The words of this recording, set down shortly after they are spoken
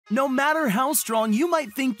No matter how strong you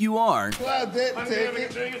might think you are,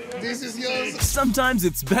 This is yours. sometimes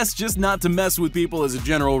it's best just not to mess with people as a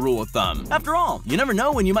general rule of thumb. After all, you never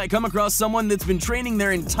know when you might come across someone that's been training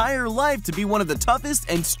their entire life to be one of the toughest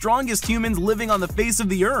and strongest humans living on the face of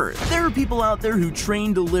the earth. There are people out there who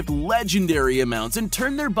train to lift legendary amounts and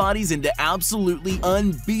turn their bodies into absolutely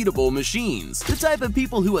unbeatable machines. The type of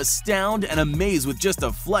people who astound and amaze with just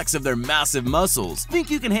a flex of their massive muscles.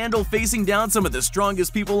 Think you can handle facing down some of the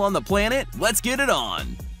strongest people on the planet? Let's get it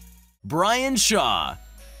on! Brian Shaw.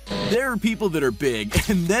 There are people that are big,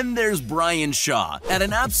 and then there's Brian Shaw. At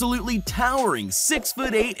an absolutely towering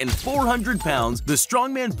 6'8" and 400 pounds, the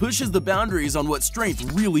strongman pushes the boundaries on what strength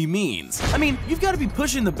really means. I mean, you've got to be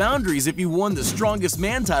pushing the boundaries if you won the strongest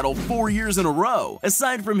man title 4 years in a row.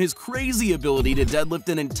 Aside from his crazy ability to deadlift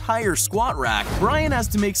an entire squat rack, Brian has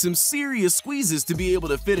to make some serious squeezes to be able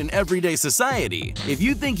to fit in everyday society. If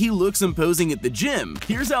you think he looks imposing at the gym,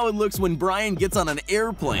 here's how it looks when Brian gets on an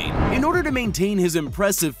airplane. In order to maintain his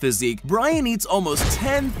impressive physique, Brian eats almost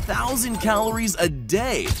 10,000 calories a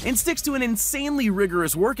day and sticks to an insanely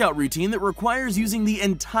rigorous workout routine that requires using the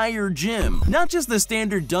entire gym, not just the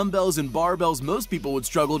standard dumbbells and barbells most people would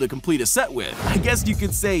struggle to complete a set with. I guess you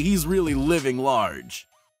could say he's really living large.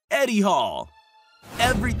 Eddie Hall.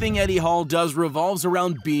 Everything Eddie Hall does revolves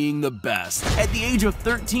around being the best. At the age of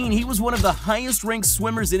 13, he was one of the highest-ranked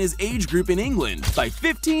swimmers in his age group in England. By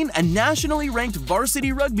 15, a nationally ranked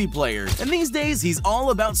varsity rugby player. And these days, he's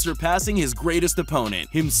all about surpassing his greatest opponent,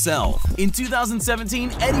 himself. In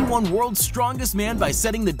 2017, Eddie won World's Strongest Man by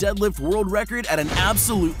setting the deadlift world record at an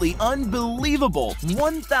absolutely unbelievable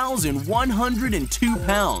 1,102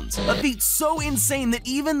 pounds. A feat so insane that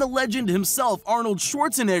even the legend himself, Arnold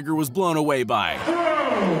Schwarzenegger, was blown away by.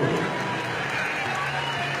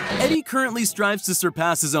 Eddie currently strives to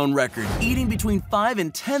surpass his own record, eating between 5,000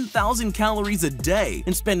 and 10,000 calories a day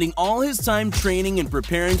and spending all his time training and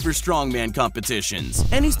preparing for strongman competitions.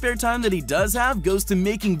 Any spare time that he does have goes to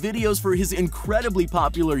making videos for his incredibly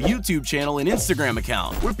popular YouTube channel and Instagram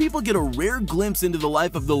account, where people get a rare glimpse into the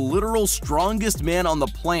life of the literal strongest man on the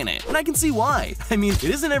planet. And I can see why. I mean, it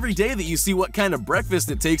isn't every day that you see what kind of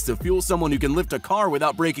breakfast it takes to fuel someone who can lift a car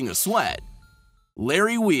without breaking a sweat.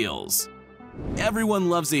 Larry Wheels. Everyone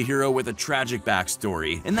loves a hero with a tragic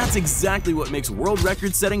backstory, and that's exactly what makes world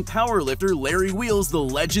record-setting powerlifter Larry Wheels the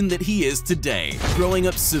legend that he is today. Growing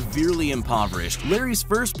up severely impoverished, Larry's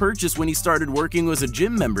first purchase when he started working was a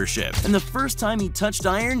gym membership, and the first time he touched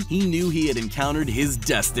iron, he knew he had encountered his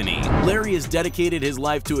destiny. Larry has dedicated his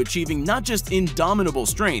life to achieving not just indomitable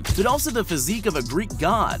strength, but also the physique of a Greek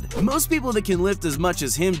god. Most people that can lift as much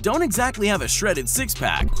as him don't exactly have a shredded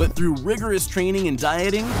six-pack, but through rigorous training and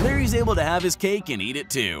dieting, Larry's able to have his cake and eat it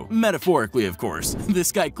too. Metaphorically, of course.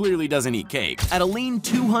 This guy clearly doesn't eat cake. At a lean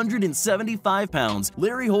 275 pounds,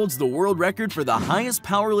 Larry holds the world record for the highest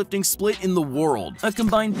powerlifting split in the world, a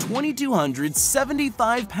combined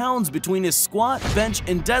 2,275 pounds between his squat, bench,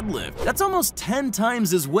 and deadlift. That's almost 10 times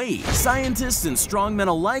his weight. Scientists and strongmen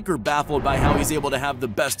alike are baffled by how he's able to have the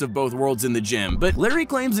best of both worlds in the gym, but Larry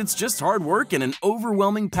claims it's just hard work and an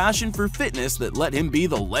overwhelming passion for fitness that let him be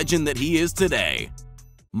the legend that he is today.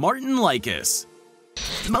 Martin Likas.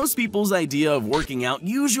 Most people's idea of working out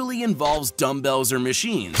usually involves dumbbells or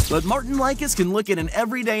machines, but Martin Likas can look at an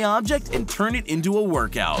everyday object and turn it into a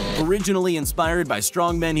workout. Originally inspired by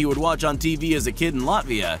strongmen he would watch on TV as a kid in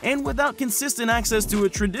Latvia, and without consistent access to a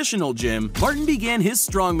traditional gym, Martin began his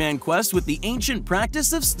strongman quest with the ancient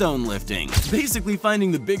practice of stone lifting, basically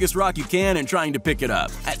finding the biggest rock you can and trying to pick it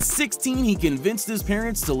up. At 16, he convinced his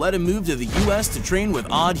parents to let him move to the US to train with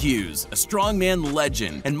Odd Hughes, a strongman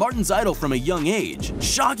legend, and Martin's idol from a young age.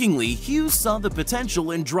 Shockingly, Hughes saw the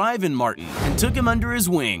potential and drive in Martin and took him under his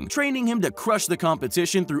wing, training him to crush the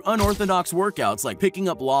competition through unorthodox workouts like picking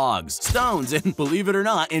up logs, stones, and, believe it or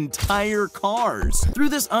not, entire cars. Through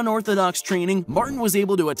this unorthodox training, Martin was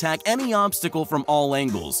able to attack any obstacle from all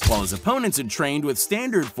angles, while his opponents had trained with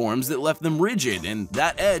standard forms that left them rigid, and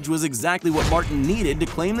that edge was exactly what Martin needed to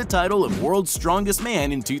claim the title of World's Strongest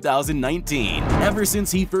Man in 2019. Ever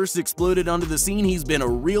since he first exploded onto the scene, he's been a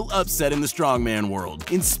real upset in the strongman world,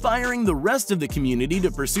 inspiring the rest of the community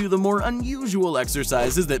to pursue the more unusual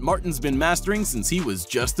exercises that Martin's been mastering since he was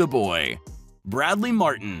just a boy. Bradley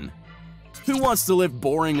Martin. Who wants to lift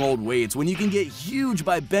boring old weights when you can get huge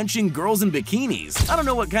by benching girls in bikinis? I don't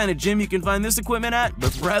know what kind of gym you can find this equipment at,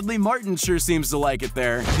 but Bradley Martin sure seems to like it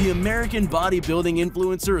there. The American bodybuilding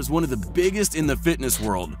influencer is one of the biggest in the fitness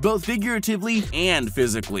world, both figuratively and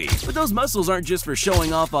physically. But those muscles aren't just for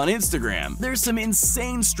showing off on Instagram. There's some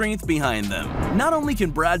insane strength behind them. Not only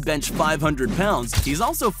can Brad bench 500 pounds, he's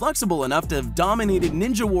also flexible enough to have dominated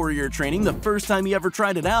Ninja Warrior training the first time he ever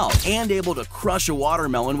tried it out, and able to crush a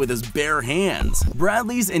watermelon with his bare hands.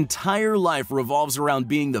 Bradley's entire life revolves around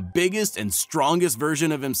being the biggest and strongest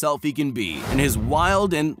version of himself he can be, and his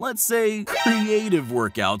wild and, let's say, creative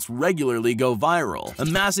workouts regularly go viral,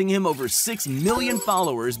 amassing him over 6 million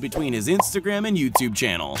followers between his Instagram and YouTube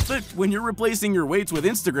channel. But when you're replacing your weights with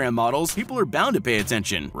Instagram models, people are bound to pay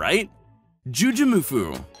attention, right?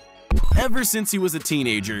 Jujimufu. Ever since he was a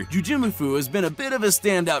teenager, Jujimufu has been a bit of a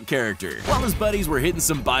standout character. While his buddies were hitting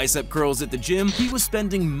some bicep curls at the gym, he was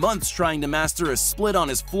spending months trying to master a split on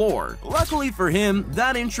his floor. Luckily for him,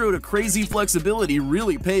 that intro to crazy flexibility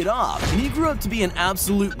really paid off, and he grew up to be an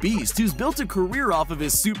absolute beast who's built a career off of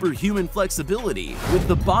his superhuman flexibility. With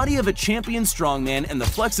the body of a champion strongman and the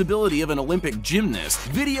flexibility of an Olympic gymnast,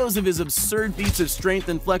 videos of his absurd feats of strength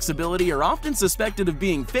and flexibility are often suspected of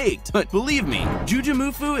being faked, but believe me,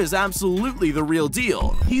 Jujimufu is absolutely the real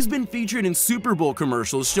deal. He's been featured in Super Bowl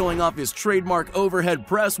commercials showing off his trademark overhead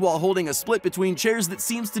press while holding a split between chairs that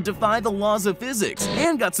seems to defy the laws of physics,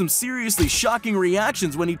 and got some seriously shocking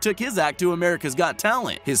reactions when he took his act to America's Got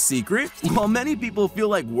Talent. His secret? While many people feel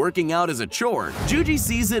like working out is a chore, Juji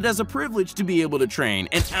sees it as a privilege to be able to train,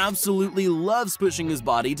 and absolutely loves pushing his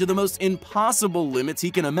body to the most impossible limits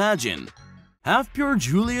he can imagine. Half-pure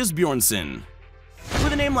Julius Bjornsson.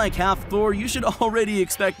 With a name like Half Thor, you should already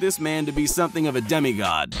expect this man to be something of a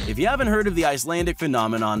demigod. If you haven't heard of the Icelandic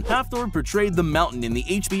phenomenon, Half Thor portrayed the Mountain in the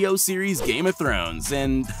HBO series Game of Thrones,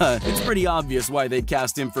 and it's pretty obvious why they'd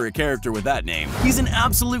cast him for a character with that name. He's an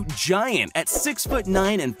absolute giant at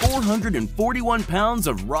 6'9" and 441 pounds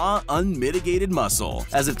of raw, unmitigated muscle.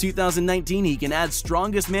 As of 2019, he can add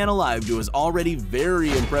strongest man alive to his already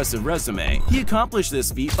very impressive resume. He accomplished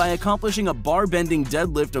this feat by accomplishing a bar-bending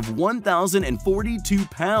deadlift of 1,042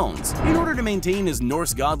 pounds. In order to maintain his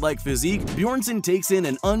Norse godlike physique, Bjornsson takes in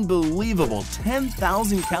an unbelievable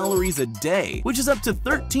 10,000 calories a day, which is up to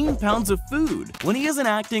 13 pounds of food. When he isn't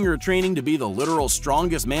acting or training to be the literal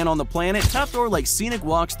strongest man on the planet, Half Thor likes scenic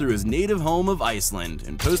walks through his native home of Iceland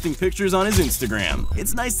and posting pictures on his Instagram.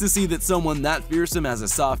 It's nice to see that someone that fearsome has a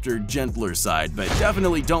softer, gentler side, but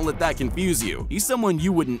definitely don't let that confuse you. He's someone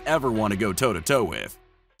you wouldn't ever want to go toe-to-toe with.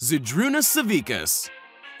 Zydrunas Savickas.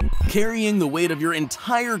 Carrying the weight of your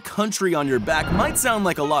entire country on your back might sound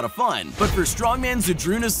like a lot of fun, but for strongman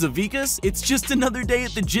Zydrunas Savickas, it's just another day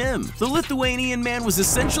at the gym. The Lithuanian man was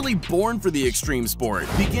essentially born for the extreme sport,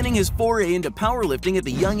 beginning his foray into powerlifting at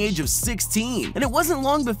the young age of 16, and it wasn't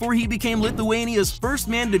long before he became Lithuania's first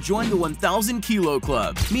man to join the 1,000 kilo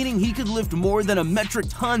club, meaning he could lift more than a metric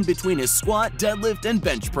ton between his squat, deadlift, and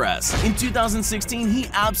bench press. In 2016, he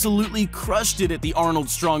absolutely crushed it at the Arnold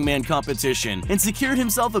Strongman competition and secured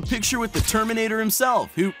himself a picture with the Terminator himself,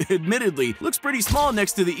 who admittedly looks pretty small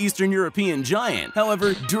next to the Eastern European giant.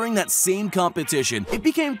 However, during that same competition, it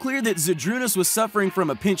became clear that Zydrunas was suffering from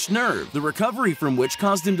a pinched nerve, the recovery from which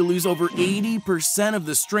caused him to lose over 80% of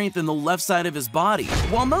the strength in the left side of his body.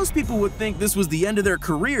 While most people would think this was the end of their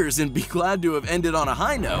careers and be glad to have ended on a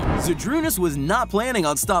high note, Zydrunas was not planning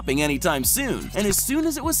on stopping anytime soon, and as soon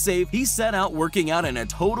as it was safe, he set out working out in a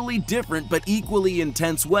totally different but equally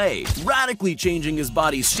intense way, radically changing his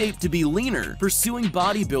body's shape to be leaner, pursuing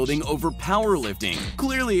bodybuilding over powerlifting.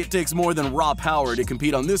 Clearly, it takes more than raw power to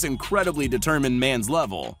compete on this incredibly determined man's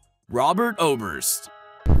level. Robert Oberst.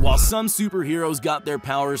 While some superheroes got their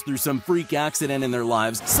powers through some freak accident in their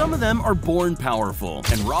lives, some of them are born powerful,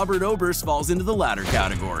 and Robert Oberst falls into the latter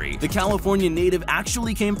category. The California native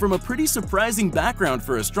actually came from a pretty surprising background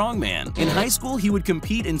for a strongman. In high school, he would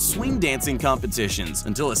compete in swing dancing competitions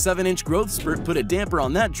until a 7-inch growth spurt put a damper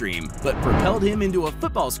on that dream, but propelled him into a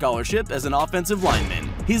football scholarship as an offensive lineman.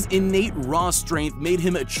 His innate raw strength made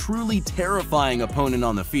him a truly terrifying opponent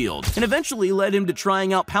on the field, and eventually led him to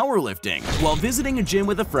trying out powerlifting. While visiting a gym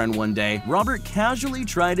with a friend one day, Robert casually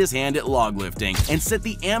tried his hand at log lifting and set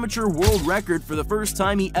the amateur world record for the first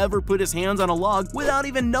time he ever put his hands on a log without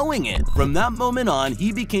even knowing it. From that moment on,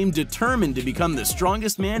 he became determined to become the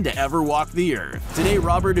strongest man to ever walk the earth. Today,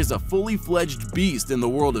 Robert is a fully fledged beast in the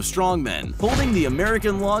world of strongmen, holding the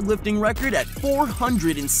American log lifting record at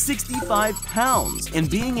 465 pounds and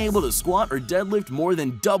being able to squat or deadlift more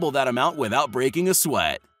than double that amount without breaking a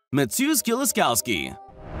sweat. Mateusz Kieliszkowski.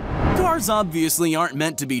 Cars obviously aren't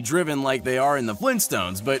meant to be driven like they are in the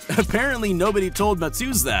Flintstones, but apparently nobody told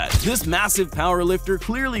Matthews that. This massive powerlifter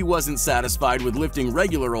clearly wasn't satisfied with lifting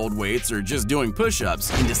regular old weights or just doing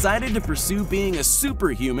push-ups, and decided to pursue being a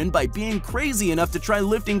superhuman by being crazy enough to try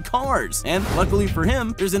lifting cars. And luckily for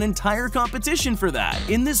him, there's an entire competition for that.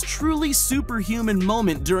 In this truly superhuman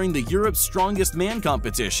moment during the Europe's Strongest Man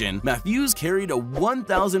competition, Matthews carried a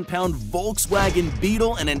 1,000-pound Volkswagen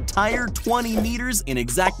Beetle an entire 20 meters in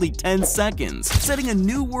exactly 10 seconds, setting a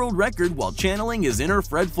new world record while channeling his inner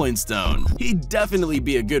Fred Flintstone. He'd definitely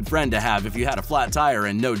be a good friend to have if you had a flat tire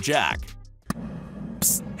and no jack.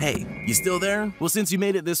 Psst, hey, you still there? Well, since you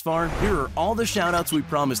made it this far, here are all the shoutouts we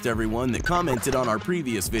promised everyone that commented on our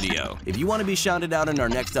previous video. If you want to be shouted out in our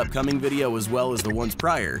next upcoming video as well as the ones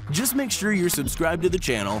prior, just make sure you're subscribed to the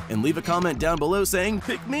channel and leave a comment down below saying,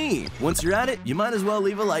 "Pick me." Once you're at it, you might as well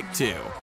leave a like too.